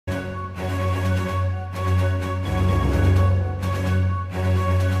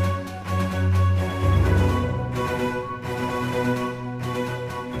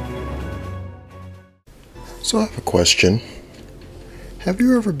So I have a question. Have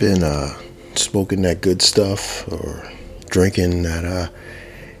you ever been smoking that good stuff or drinking that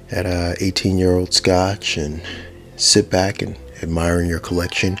 18-year-old scotch and sit back and admiring your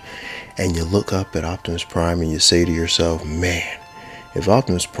collection, and you look up at Optimus Prime and you say to yourself, man, if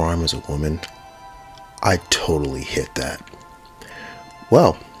Optimus Prime was a woman, I'd totally hit that.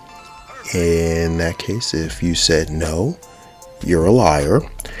 Well, in that case, if you said no, you're a liar.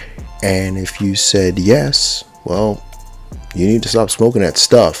 And if you said yes, well, you need to stop smoking that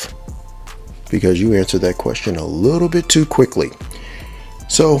stuff, because you answered that question a little bit too quickly.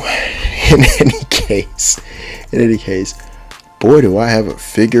 So in any case, boy, do I have a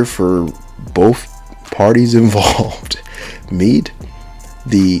figure for both parties involved. Meet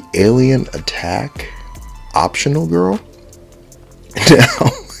the alien attack optional girl.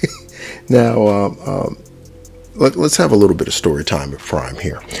 Let's have a little bit of story time with Prime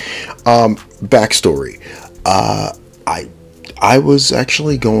here. Backstory. I was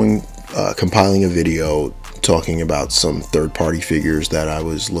actually compiling a video talking about some third-party figures that I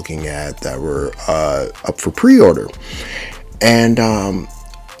was looking at that were up for pre-order. And,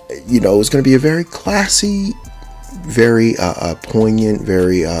 it was going to be a very classy, very poignant,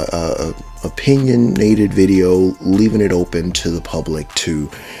 very opinionated video, leaving it open to the public to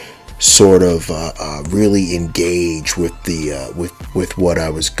sort of really engage with with what I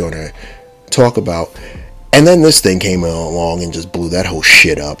was going to talk about. And then this thing came along and just blew that whole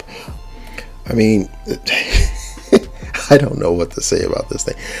shit up. I mean, I don't know what to say about this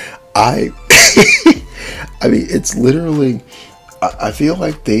thing. I mean, it's literally, I feel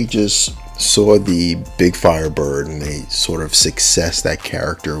like they just saw the big Firebird and the sort of success that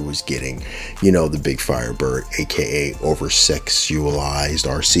character was getting. You know, the big Firebird, aka over-sexualized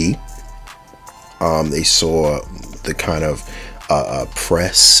RC. They saw the kind of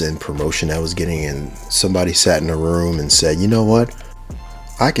press and promotion that was getting, and somebody sat in a room and said, you know what,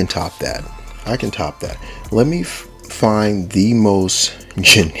 I can top that. Let me find the most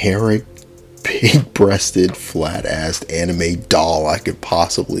generic, big-breasted, flat-assed anime doll I could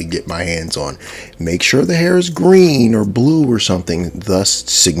possibly get my hands on. Make sure the hair is green or blue or something, thus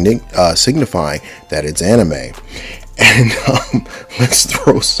signifying that it's anime. And let's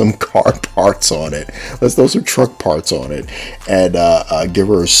throw some car parts on it. Let's throw some truck parts on it, and give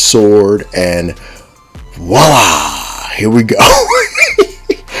her a sword, and voila! Here we go.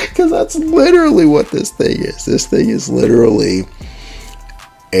 Because that's literally what this thing is. This thing is literally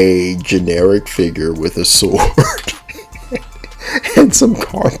a generic figure with a sword and some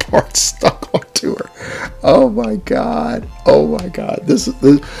car parts stuck onto her. Oh my god. This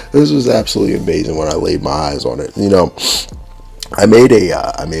was absolutely amazing when I laid my eyes on it. You know, I made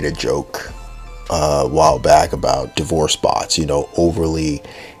a joke a while back about divorce bots, you know, overly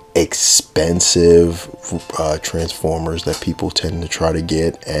expensive transformers that people tend to try to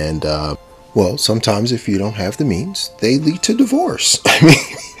get, and well, sometimes if you don't have the means, they lead to divorce. I mean,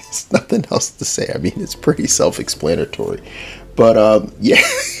 there's nothing else to say. I mean, it's pretty self-explanatory. But yeah,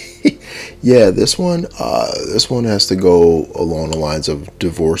 this one has to go along the lines of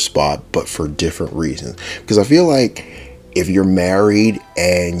divorce spot, but for different reasons. Because I feel like if you're married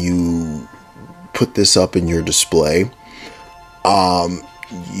and you put this up in your display,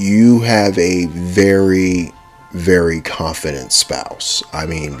 you have a very, very confident spouse. I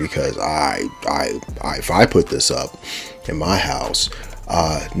mean, because if I put this up in my house,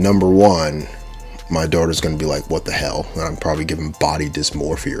 number one, my daughter's going to be like, what the hell? And I'm probably giving body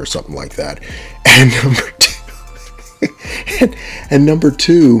dysmorphia or something like that. And number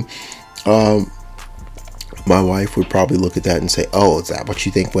two, my wife would probably look at that and say, oh, is that what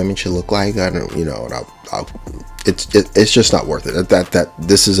you think women should look like? I don't, you know, and it's just not worth it. That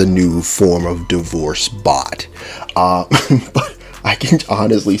this is a new form of divorce bot. But I can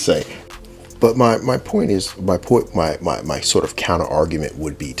honestly say, but my point is, my sort of counter argument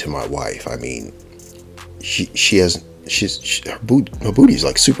would be to my wife. I mean, her booty's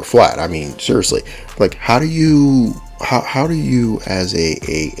like super flat. I mean, seriously, like how do you as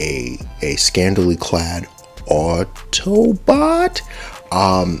a scantily clad Autobot,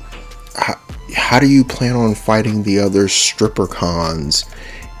 how do you plan on fighting the other stripper cons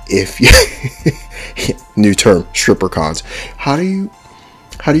if you new term, stripper cons? How do you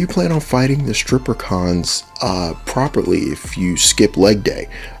plan on fighting the stripper cons properly if you skip leg day?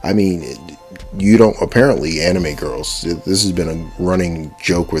 I mean, you don't, apparently anime girls, this has been a running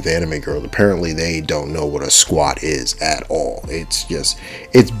joke with anime girls, apparently they don't know what a squat is at all. It's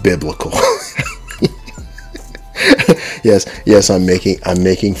biblical. Yes, I'm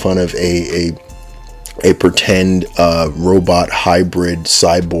making fun of a a pretend robot hybrid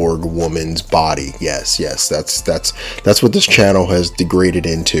cyborg woman's body. Yes, that's what this channel has degraded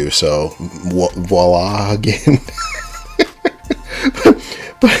into. So voila again.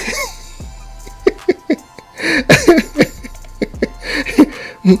 but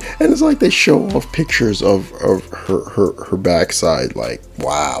and it's like they show off pictures of her backside, like,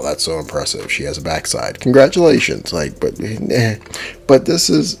 wow, that's so impressive, she has a backside, congratulations. Like, but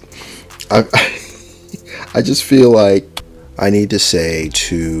this is, I just feel like I need to say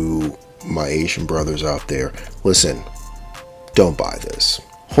to my Asian brothers out there, listen, don't buy this.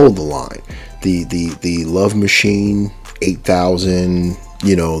 Hold the line. The Love Machine 8000,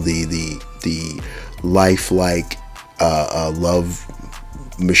 you know, the lifelike Love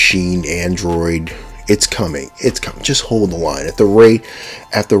Machine Android, it's coming. Just hold the line. At the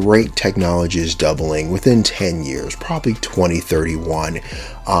rate technology is doubling, within 10 years, probably 2031,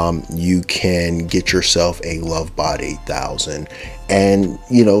 you can get yourself a Lovebot 8000, and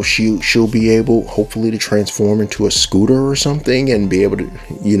you know, she'll be able, hopefully, to transform into a scooter or something, and be able to,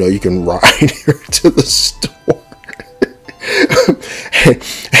 you know, you can ride her to the store.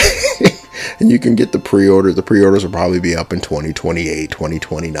 And you can get the pre-order. The pre-orders will probably be up in 2028,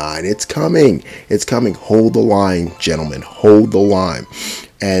 2029. It's coming. It's coming. Hold the line, gentlemen. Hold the line.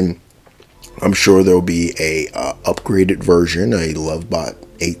 And I'm sure there'll be a upgraded version, a Lovebot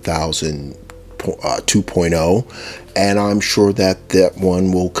 8000 2.0. And I'm sure that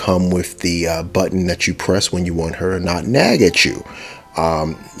one will come with the button that you press when you want her to not nag at you.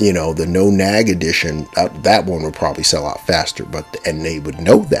 You know, the no nag edition, that one would probably sell out faster, and they would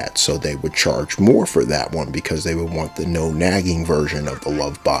know that, so they would charge more for that one, because they would want the no nagging version of the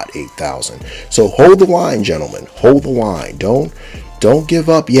Lovebot 8000. So hold the line, gentlemen. Hold the line. Don't give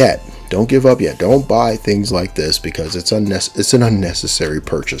up yet. Don't give up yet. Don't buy things like this, because it's an unnecessary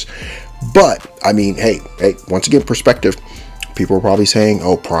purchase. But I mean, hey, once again, perspective. People are probably saying,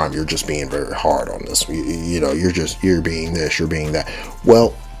 oh, Prime, you're just being very hard on this. You know, you're being this, you're being that.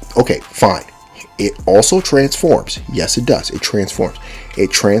 Well, okay, fine. It also transforms. Yes, it does. It transforms.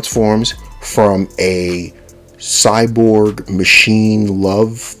 It transforms from a cyborg machine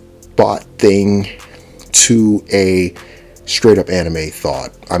love bot thing to a straight up anime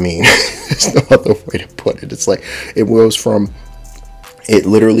thought. I mean, there's no other way to put it. It's like, it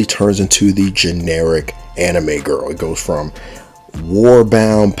literally turns into the generic anime girl. It goes from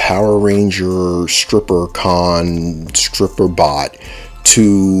Warbound Power Ranger stripper bot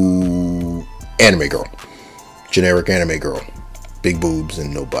to anime girl, generic anime girl, big boobs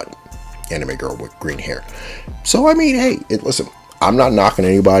and no butt, anime girl with green hair. So I mean, hey, listen, I'm not knocking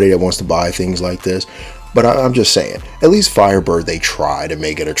anybody that wants to buy things like this, but I'm just saying, at least Firebird, they tried to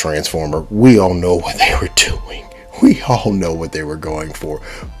make it a Transformer. We all know what they were doing. We all know what they were going for,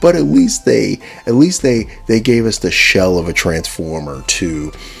 but at least they gave us the shell of a Transformer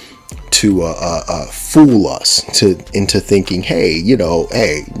to fool us into thinking, hey, you know,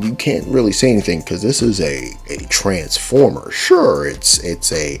 hey, you can't really say anything because this is a Transformer. Sure,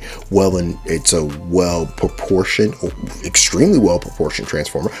 it's a well proportioned, extremely well proportioned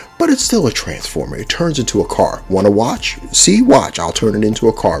Transformer, but it's still a Transformer. It turns into a car. Want to watch? See, watch. I'll turn it into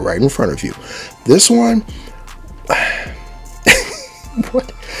a car right in front of you. This one.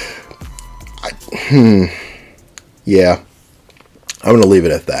 What? Yeah, I'm gonna leave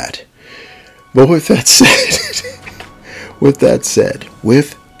it at that. But with that said,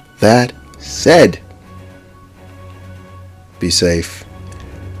 be safe,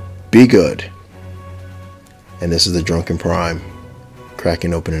 be good. And this is the Drunken Prime,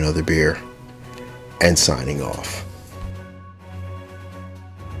 cracking open another beer and signing off.